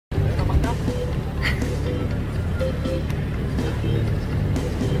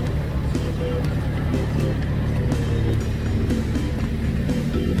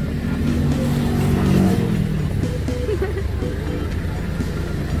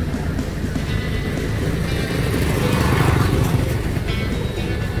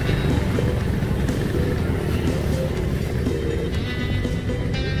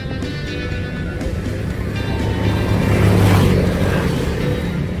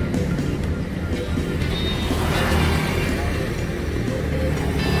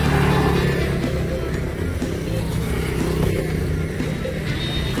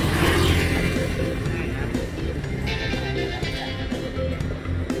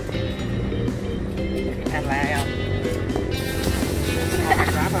la không?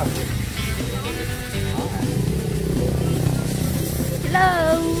 Không ráp không?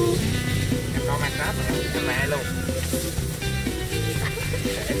 Hello. Em con mang ráp rồi, em mẹ luôn.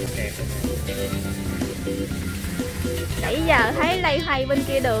 Nãy giờ thấy lay hoay bên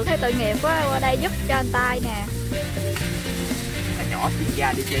kia đường, thấy tội nghiệp quá, qua đây giúp cho anh tay nè. Nhỏ chuyên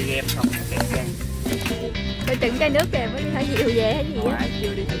gia đi chơi game không kẹt gan. Tôi trứng chai nước kìa, mới đi Hải Diệu về hay gì á?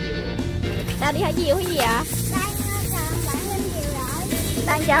 Chưa đi Hải Diệu. Sao đi Hải Diệu hay gì ạ?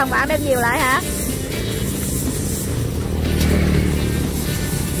 Đang chờ bạn đem nhiều lại hả?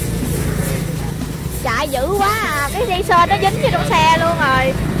 Chạy dữ quá à, cái dây sên nó dính vô trong xe luôn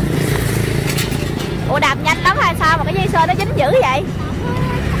rồi. Ủa đạp nhanh lắm hay sao mà cái dây sên nó dính dữ vậy?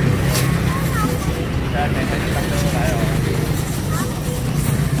 Trên này phải tăng đưa lại rồi.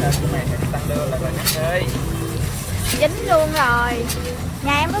 Trên này phải tăng đưa lại rồi nhắc ơi. Dính luôn rồi.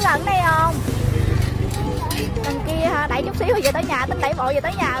 Nhà em có gần đây không? Đằng kia ha, đẩy chút xíu về tới nhà, tính đẩy bộ về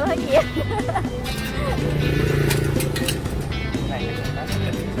tới nhà luôn hả chị? Này nó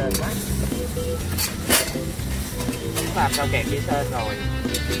kẹt dây sên quá. Làm sao kẹt dây sên rồi.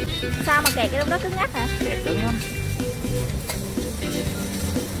 Sao mà kẹt cái đó cứng ngắc hả? Kẹt cứng lắm.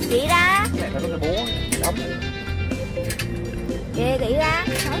 Chị ra. Này nó có cái búa đóng. Kìa chị ra.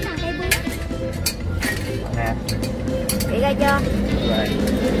 Hỏi thằng cây búa. Nè. Chị ra chưa? Rồi.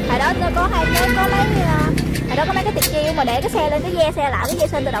 Hồi đó tôi có hai cái có mấy hồi đó có mấy cái tiệt chiêu mà để cái xe lên cái ve xe lại cái dây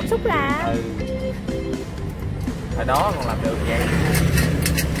sên tự động xúc ra. Ừ. Hồi đó còn làm được vậy.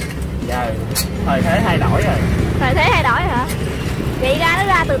 Giờ thời thế thay đổi rồi. Thời thế thay đổi hả? Chị ra nó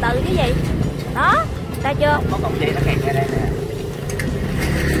ra từ từ chứ gì? Đó, ra chưa? Có cọng dây nó kẹt ra đây nè.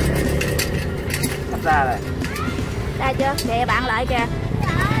 Sắp ra rồi. Ra chưa? Kìa bạn lại kìa.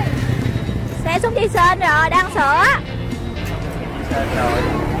 Xe xuống dây sên rồi, đang sửa. Sên rồi.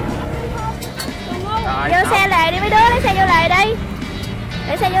 Rồi. Vô xe lề đi mấy đứa, lấy xe vô lề đi.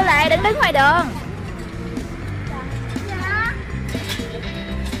 Để xe vô lề, đừng đứng ngoài đường.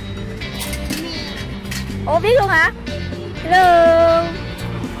 Ủa biết luôn hả? Hello.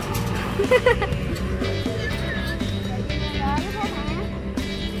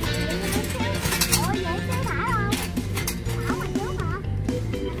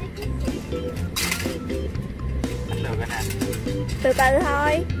 Từ từ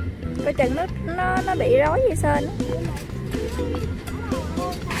thôi, coi chừng nó bị rối dây sên.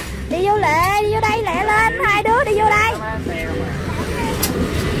 Đi vô lẹ, đi vô đây lẹ lên, hai đứa đi vô đây.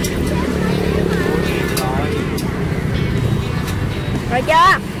 Rồi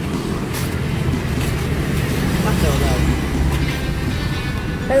chưa? Bắt được rồi.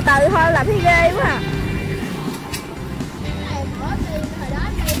 Từ từ thôi, làm thấy ghê quá à.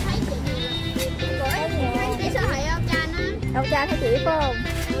 Ông cha thấy chị phải không?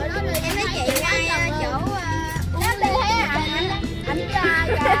 Em thấy chị ngay chỗ uống đi thấy ảnh ra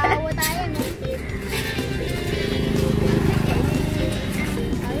qua tay em.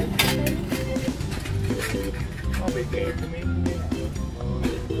 Nó bị kẹt cái miếng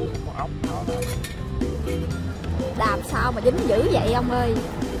con ốc nó. Đạp sao mà dính dữ vậy ông ơi?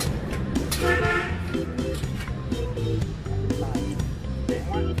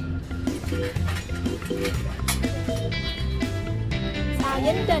 Sao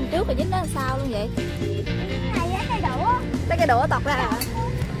dính trên trước rồi dính nó làm sao luôn vậy? Này á cây đũa. Tới cái đũa tọt ra hả?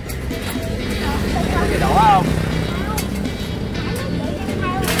 Có cái đổ không?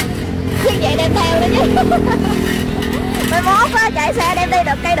 Chứ vậy đem theo đó chứ. Mai mốt á, chạy xe đem đi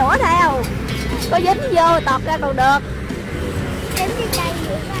được cây đũa theo. Có dính vô tọt ra còn được. Dính cái cây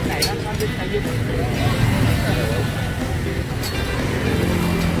vậy đó. Này nó dính theo dính.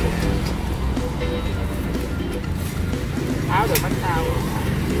 Tháo được bánh sao.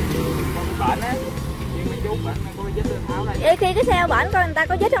 Con bệnh á. Nhưng mấy chú bệnh có dính lên tháo đây. Vậy khi cái xe bển coi người ta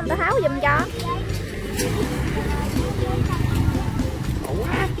có dính không ta tháo giùm cho.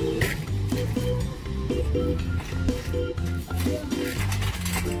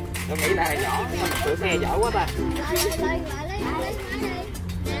 Tôi nghĩ là nhỏ, sửa xe giỏi quá ta.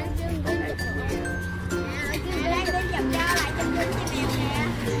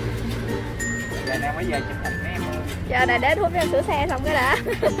 Giờ nào mấy giờ chụp hình mấy em ơi. Giờ này đến hút ra sửa xe xong cái đã.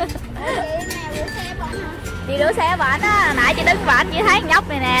 Chị rửa xe bển á, nãy chị đứng bển chị thấy nhóc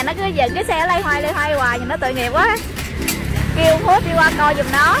này nè, nó cứ dừng cái xe lay hoay hoài nhìn nó tội nghiệp quá. Kêu hút đi qua coi giùm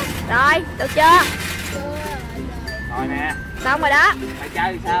nó. Rồi, được chưa? Rồi nè. Xong rồi đó. Mày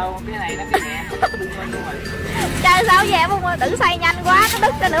chơi sao? Cái này nó cái nhẹ bung minh luôn rồi. Chơi sao vậy bung minh? Đừng xoay nhanh quá, nó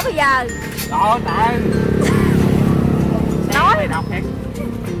đứt ra nữa bây giờ. Trời ơi. Nói mày đọc thiệt.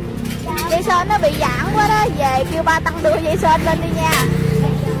 Dây sên nó bị giãn quá đó, về kêu ba tăng đưa dây sên lên đi nha.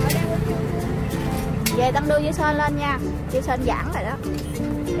 Về về tăng đưa dây sên lên nha. Dây sên giãn rồi đó.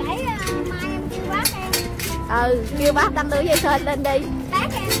 Để mai em kêu bác em. Ừ, kêu bác tăng đưa dây sên lên đi. Bác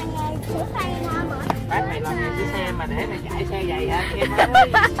em là nghề sửa tay ngon rồi. Bác này làm nghề sửa xe mà để này chạy xe vậy hả em ơi?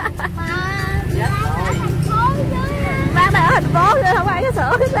 Mà Chết rồi. thành phố chứ. Bác này ở thành phố chứ không phải có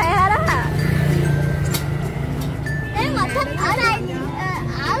sửa cái xe đó. Nếu mà thích ở đây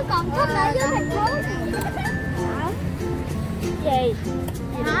ở còn thích ở dưới thành phố thì Gì?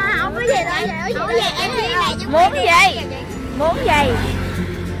 không có gì đâu. Không có gì em đi này chứ. Muốn gì? Muốn gì?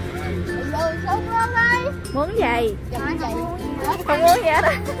 Xuống luôn đi. Muốn gì? Không Không muốn gì hết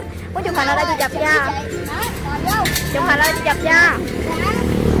á. Muốn chụp hình ở đây chị chụp cho. Chụp hình ở đây chị chụp cho.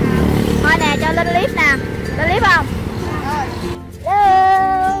 Thôi nè, cho lên clip nè. Lên clip không?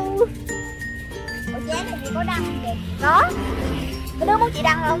 Hello. Ủa chén này chị có đăng không chị? Đó. Cái đứa muốn chị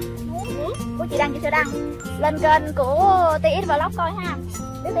đăng không? Muốn chị đăng chị sẽ đăng. Lên kênh của TX Vlog coi ha.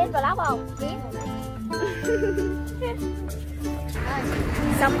 Biết TX Vlog không? Biết.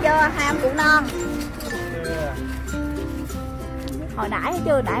 Xong chưa? Hai ông cụ non. Hồi nãy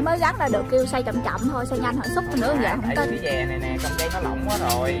chưa, nãy mới gắn ra được, kêu xay chậm chậm thôi, xay nhanh hỏi xúc nữa giờ không tin. Cái dè này nè, con dây nó lỏng quá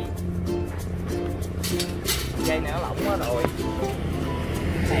rồi. Dây này nó lỏng quá rồi.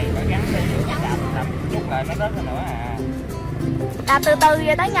 Này phải gắn lên nữa, đạp chút lại nó rớt ra nữa à. Đạp từ từ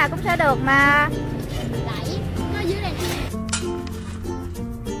về tới nhà cũng sẽ được mà. Đẩy nó dưới đây.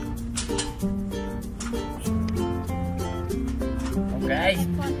 Ok.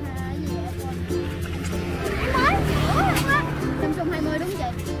 Mới Samsung 20 đúng chị?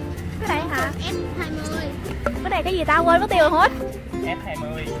 Cái này hả? S20. Cái này cái gì tao quên mất tiêu rồi hết.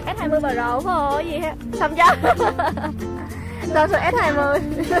 S20. S20 Pro thôi gì hết. Xong chưa? Đâu số S20.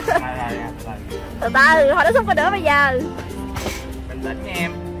 Từ từ, hồi nó xúc có nữa bây giờ. Bình tĩnh nha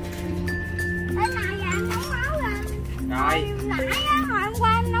em. Cái này anh nóng máu lên. Rồi. Nãy á, hồi hôm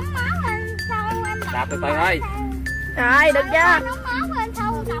qua em nóng máu lên, sau em Đạp từ từ thôi. Rồi, được chưa? nóng máu lên,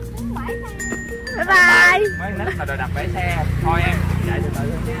 sau đập cũng bể xe. Bye bye. Mới nít mà đòi đập bể xe. Thôi em, chạy từ từ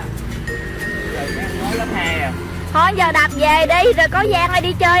thôi nha. Giờ em nói lớp 2 à. Thôi giờ đạp về đi, rồi có gian ai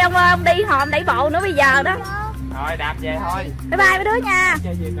đi chơi ông ơi, ông đi hòm đẩy bộ nữa bây giờ đó. Thôi đạp về thôi. Bye bye mấy đứa nha.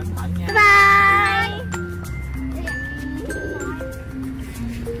 Chơi gì cẩn thận nha. Bye bye.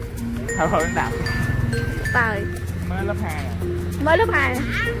 Thôi đạp. Trời, Mới lớp 2 à. mới lớp 2.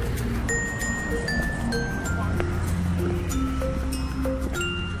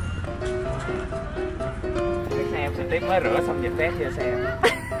 Cái xe em sẽ tiếp mới rửa xong dịch tét vô xe.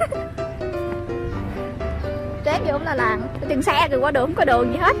 Tráng vô cũng là làng, trên xe rồi qua đường không có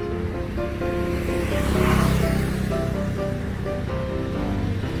đường gì hết.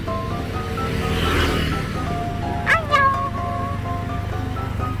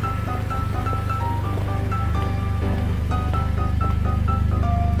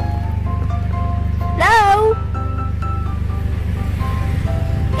 Hello.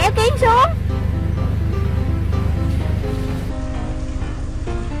 Kéo kiến xuống.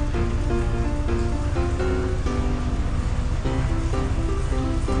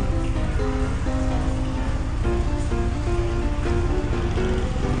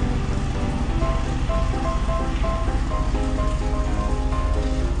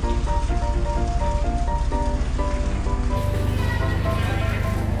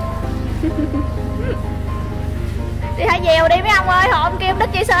 Đi hãy dèo đi mấy ông ơi, họ không kêu đứt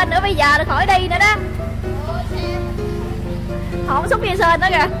dây sên nữa bây giờ là khỏi đi nữa đó. Họ không xúc dây sên nữa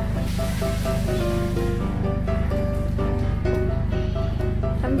kìa.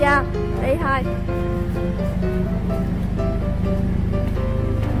 Xong chưa? Đi thôi.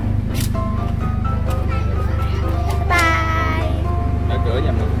 Bye. Đã rửa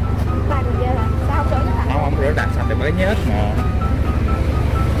nhà mình. Bye còn chưa hả? Sao không rửa nữa hả? Không rửa đạp sạch thì mới nhớt mà.